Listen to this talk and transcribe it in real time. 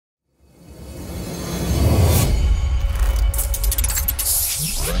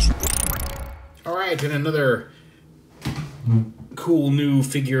right, and another cool new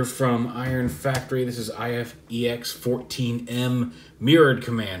figure from Iron Factory. This is IF-EX14M Mirrored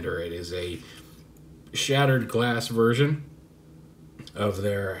Commander. It is a shattered glass version of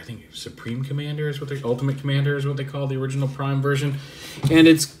their, I think, Supreme Commander is what they, Ultimate Commander is what they call the original Prime version. And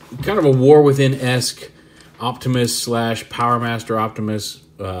it's kind of a War Within-esque Optimus slash Power Master Optimus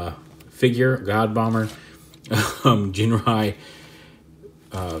figure, God Bomber, Jinrai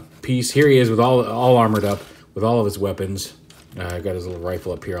piece. Here he is with all armored up with all of his weapons. I've got his little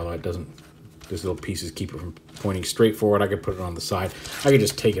rifle up here, although it doesn't. These little pieces keep it from pointing straight forward. I could put it on the side. I could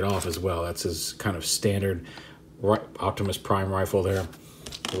just take it off as well. That's his kind of standard Optimus Prime rifle there.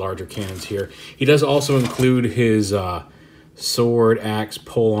 The larger cannons here. He does also include his sword, axe,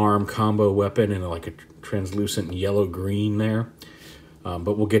 polearm combo weapon in like a translucent yellow-green there.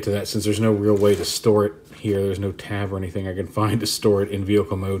 But we'll get to that since there's no real way to store it here. There's no tab or anything I can find to store it in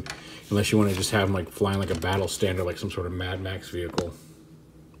vehicle mode, unless you want to just have him like flying like a battle standard, like some sort of Mad Max vehicle.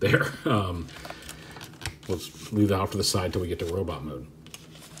 There. Let's leave that off to the side till we get to robot mode.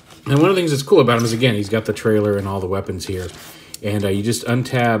 And one of the things that's cool about him is, again, he's got the trailer and all the weapons here. And you just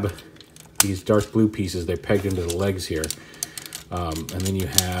untab these dark blue pieces. They're pegged into the legs here. And then you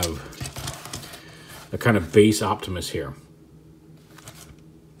have a kind of base Optimus here.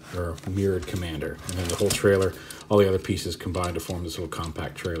 Or Mirrored Commander. And then the whole trailer, all the other pieces combine to form this little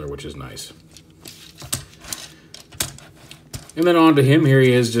compact trailer, which is nice. And then on to him, here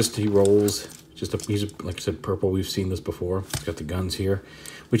he is, just he rolls. He's, like I said, purple. We've seen this before. He's got the guns here,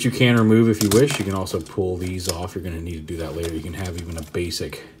 which you can remove if you wish. You can also pull these off. You're going to need to do that later. You can have even a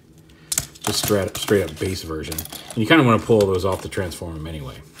basic, just straight up base version. And you kind of want to pull those off to transform them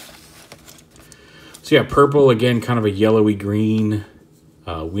anyway. So yeah, purple, again, kind of a yellowy green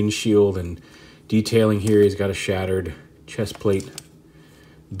windshield and detailing here. He's got a shattered chest plate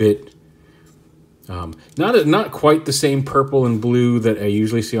bit. Not quite the same purple and blue that I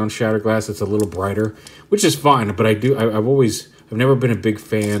usually see on shattered glass. It's a little brighter, which is fine. But I've never been a big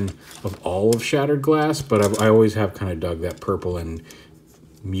fan of all of shattered glass, but I always have kind of dug that purple and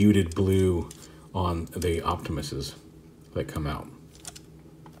muted blue on the Optimuses that come out.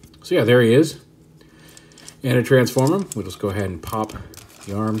 So yeah, there he is. And to transform him, we'll just go ahead and pop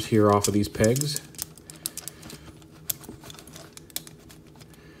the arms here off of these pegs.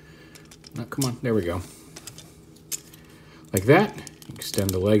 Oh, come on, there we go. Like that. Extend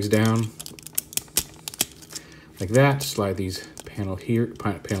the legs down. Like that. Slide these panels here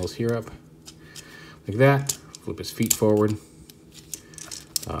up. Like that. Flip his feet forward.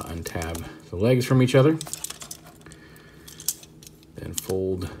 Untab the legs from each other. Then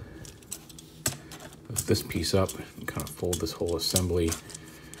fold this piece up and kind of fold this whole assembly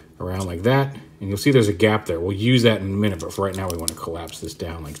around like that. And you'll see there's a gap there. We'll use that in a minute, but for right now we want to collapse this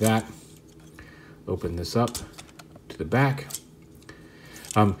down like that. Open this up to the back.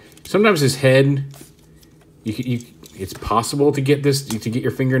 Sometimes his head, it's possible to get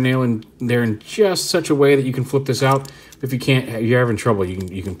your fingernail in there in just such a way that you can flip this out. If you can't, you're having trouble,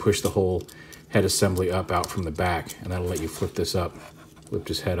 you can push the whole head assembly up out from the back, and that'll let you flip this up, lift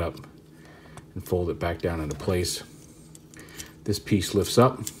his head up, and fold it back down into place. This piece lifts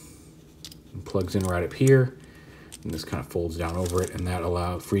up and plugs in right up here, and this kind of folds down over it, and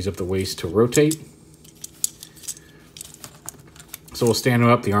that frees up the waist to rotate. So we'll stand them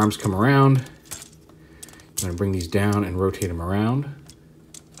up, the arms come around. I'm going to bring these down and rotate them around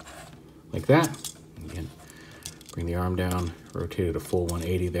like that. Again, bring the arm down, rotate it a full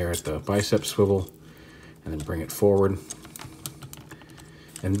 180 there at the bicep swivel, and then bring it forward.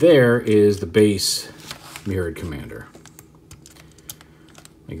 And there is the base Mirrored Commander,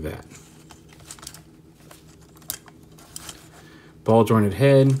 like that. Ball jointed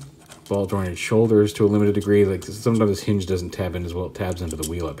head, ball jointed shoulders to a limited degree. Like sometimes this hinge doesn't tab in as well. It tabs into the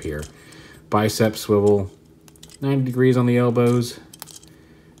wheel up here. Bicep swivel, 90 degrees on the elbows.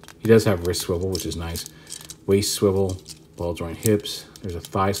 He does have wrist swivel, which is nice. Waist swivel, ball joint hips. There's a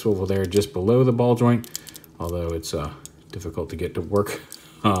thigh swivel there just below the ball joint, although it's difficult to get to work.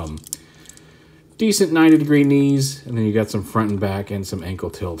 Decent 90-degree knees, and then you got some front and back and some ankle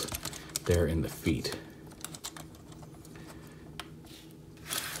tilt there in the feet.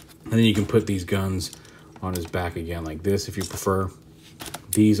 And then you can put these guns on his back again like this if you prefer.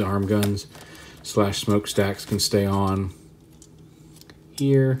 These arm guns / smokestacks can stay on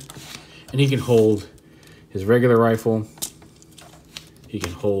here. And he can hold his regular rifle. He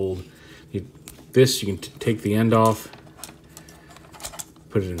can hold this. You can take the end off,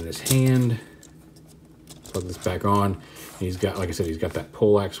 put it in his hand, plug this back on. And he's got, like I said, he's got that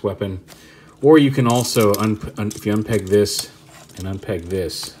poleaxe weapon. Or you can also, if you unpeg this and unpeg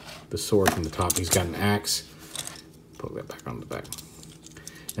this, the sword from the top. He's got an axe. Put that back on the back.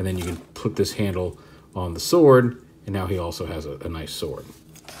 And then you can put this handle on the sword, and now he also has a nice sword.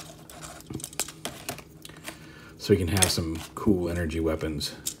 So he can have some cool energy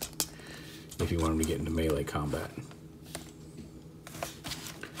weapons if you want him to get into melee combat.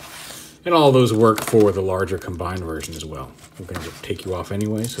 And all those work for the larger combined version as well. We're going to take you off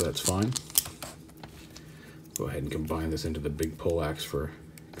anyway, so that's fine. Go ahead and combine this into the big poleaxe for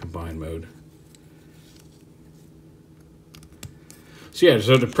combined mode. So yeah,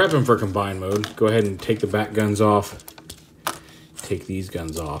 so to prep him for combined mode, go ahead and take the back guns off. Take these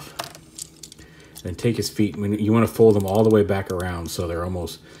guns off. And take his feet. You want to fold them all the way back around so they're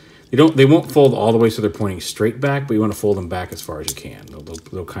almost... They won't fold all the way so they're pointing straight back, but you want to fold them back as far as you can.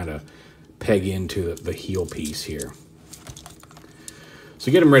 They'll kind of peg into the heel piece here.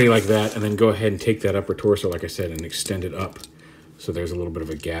 So get them ready like that, and then go ahead and take that upper torso, like I said, and extend it up so there's a little bit of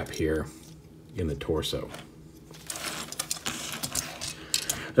a gap here in the torso.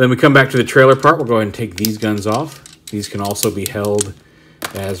 And then we come back to the trailer part. We'll go ahead and take these guns off. These can also be held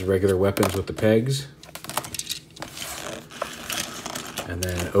as regular weapons with the pegs. And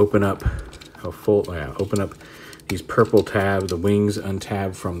then open up open up these purple tabs, the wings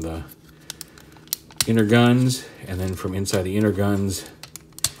untab from the inner guns, and then from inside the inner guns,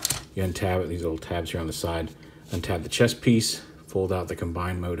 you untab it, these little tabs here on the side, untab the chest piece, fold out the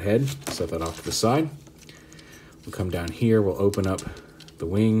combined mode head, set that off to the side. We'll come down here, we'll open up the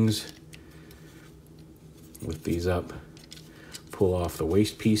wings, lift these up, pull off the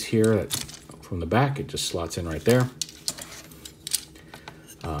waist piece here from the back, it just slots in right there.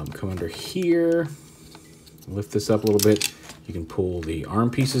 Come under here, lift this up a little bit, you can pull the arm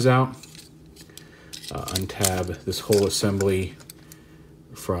pieces out, untab this whole assembly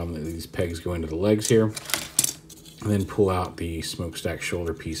from these pegs going to the legs here, and then pull out the smokestack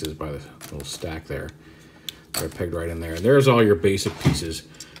shoulder pieces by the little stack there. They're pegged right in there. And there's all your basic pieces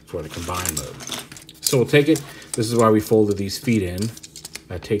for the combined mode. So we'll take it. This is why we folded these feet in.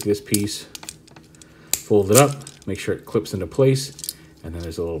 I take this piece, fold it up, make sure it clips into place, and then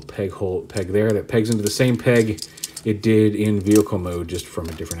there's a little peg there that pegs into the same peg it did in vehicle mode, just from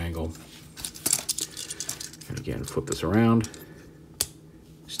a different angle. And again, flip this around,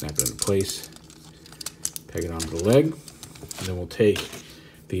 snap it into place, peg it onto the leg, and then we'll take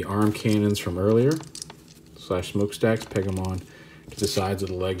the arm cannons from earlier, slash smokestacks, peg them on to the sides of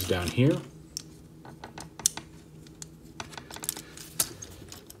the legs down here.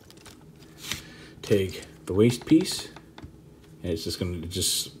 Take the waist piece, and it's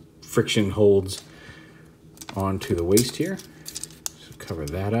just friction holds onto the waist here. So cover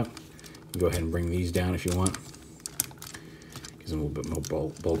that up. Go ahead and bring these down if you want. Gives him a little bit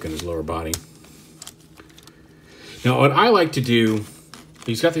more bulk in his lower body. Now what I like to do,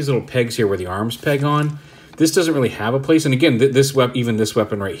 he's got these little pegs here where the arms peg on. This doesn't really have a place, and again, even this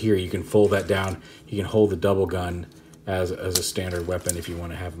weapon right here, you can fold that down. You can hold the double gun as a standard weapon if you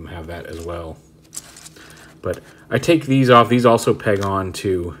want to have them have that as well. But I take these off. These also peg on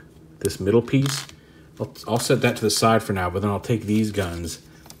to this middle piece. I'll set that to the side for now, but then I'll take these guns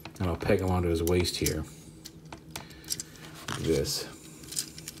and I'll peg them onto his waist here, like this.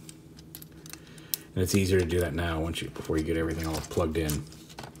 And it's easier to do that now before you get everything all plugged in.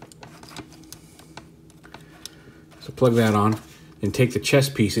 So plug that on and take the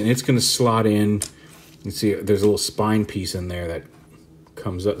chest piece, and it's going to slot in. You can see there's a little spine piece in there that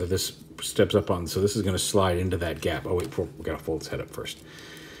comes up, that this steps up on. So this is going to slide into that gap. Oh wait, we got to fold his head up first.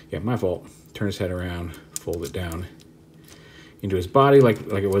 Yeah, my fault. Turn his head around, fold it down into his body like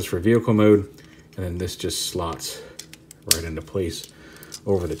it was for vehicle mode, and then this just slots right into place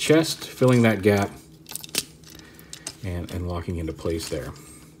over the chest, filling that gap and locking into place there.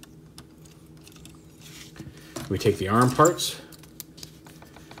 We take the arm parts.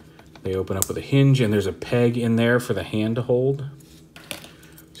 They open up with a hinge, and there's a peg in there for the hand to hold.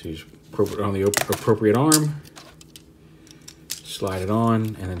 So you just put it on the appropriate arm, slide it on,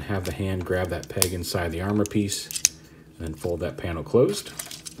 and then have the hand grab that peg inside the armor piece, and then fold that panel closed.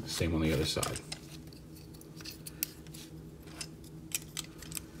 Same on the other side.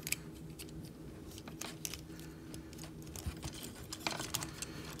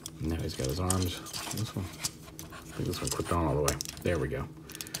 Now he's got his arms. This one, I think this one clipped on all the way. There we go.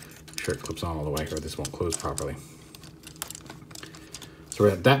 Make sure it clips on all the way, or this won't close properly. So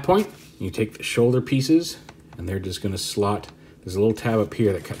we're at that point. You take the shoulder pieces, and they're just going to slot. There's a little tab up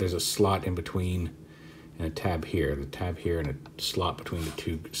here there's a slot in between, and a tab here. The tab here and a slot between the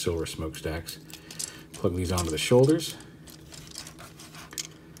two silver smokestacks. Plug these onto the shoulders.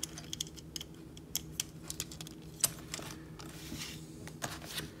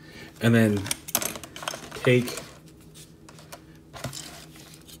 And then take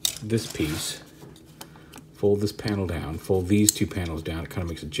this piece, fold this panel down, fold these two panels down. It kind of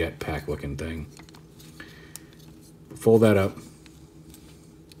makes a jetpack looking thing. Fold that up.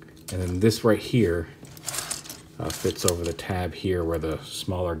 And then this right here fits over the tab here where the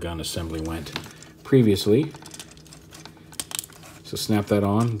smaller gun assembly went previously. So snap that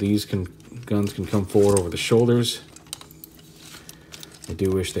on. These guns can come forward over the shoulders. I do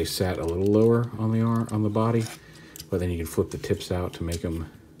wish they sat a little lower on the arm, on the body, but then you can flip the tips out to make them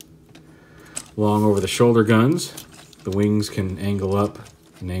long over the shoulder guns. The wings can angle up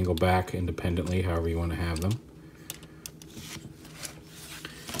and angle back independently, however you want to have them.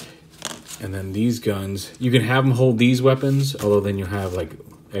 And then these guns, you can have them hold these weapons, although then you have like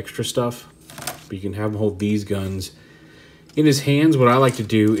extra stuff. But you can have them hold these guns in his hands. What I like to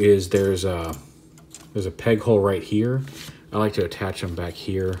do is there's a peg hole right here. I like to attach them back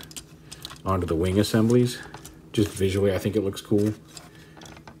here onto the wing assemblies. Just visually, I think it looks cool.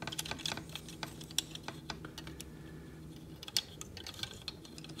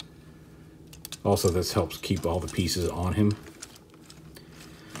 Also, this helps keep all the pieces on him.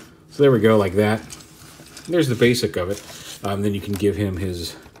 So there we go, like that. There's the basic of it. Then you can give him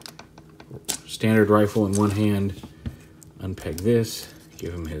his standard rifle in one hand, unpeg this,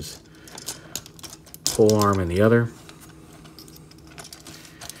 give him his pole arm in the other.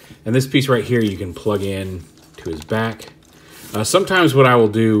 And this piece right here you can plug in to his back. Sometimes what I will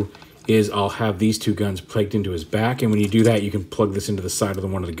do is I'll have these two guns plugged into his back, and when you do that, you can plug this into the side of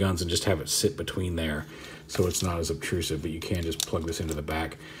one of the guns and just have it sit between there, so it's not as obtrusive, but you can just plug this into the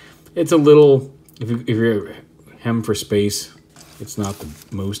back. It's a little, if you're hem for space, it's not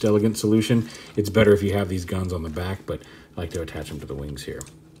the most elegant solution. It's better if you have these guns on the back, but I like to attach them to the wings here.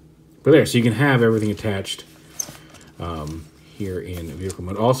 But there, so you can have everything attached here in vehicle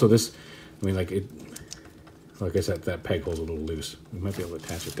mode. Also this, I mean, like I said, that peg hole's a little loose. You might be able to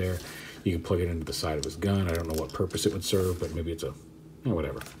attach it there. You can plug it into the side of his gun. I don't know what purpose it would serve, but maybe it's a,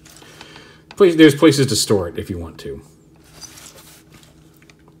 whatever. There's places to store it if you want to.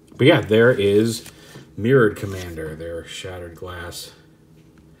 But yeah, there is Mirrored Commander, their shattered glass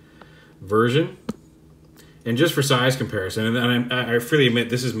version. And just for size comparison, and I freely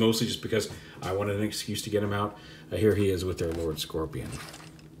admit this is mostly just because I wanted an excuse to get him out. Here he is with their Lord Scorpion.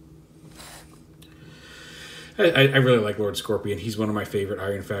 I really like Lord Scorpion. He's one of my favorite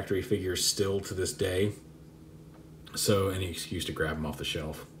Iron Factory figures still to this day. So any excuse to grab him off the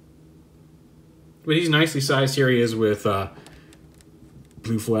shelf. But he's nicely sized. Here he is with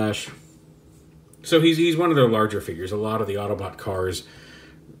Blue Flash. So he's one of their larger figures. A lot of the Autobot cars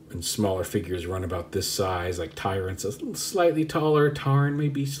and smaller figures run about this size. Like Tyrant's slightly taller. Tarn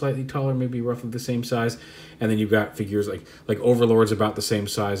maybe slightly taller, maybe roughly the same size. And then you've got figures like Overlord's about the same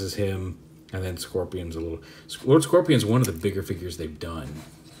size as him. And then Scorpion's a little... Lord Scorpion's one of the bigger figures they've done.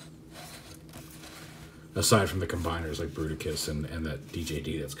 Aside from the combiners like Bruticus and that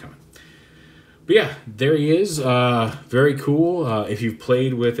DJD that's coming. But yeah, there he is. Very cool. If you've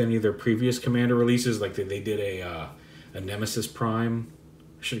played with any of their previous Commander releases, like they did a Nemesis Prime.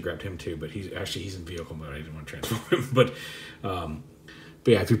 I should have grabbed him too, but he's in vehicle mode. I didn't want to transform him. But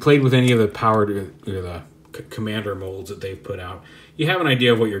yeah, if you played with any of the powered... the Commander molds that they've put out, you have an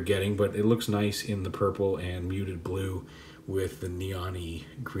idea of what you're getting, but it looks nice in the purple and muted blue with the neon-y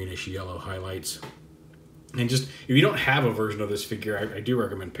greenish yellow highlights. And just, if you don't have a version of this figure, I do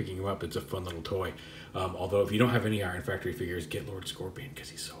recommend picking him up. It's a fun little toy. Although if you don't have any Iron Factory figures, get Lord Scorpion because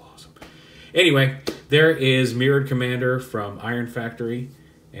he's so awesome. Anyway, there is Mirrored Commander from Iron Factory,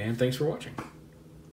 and thanks for watching.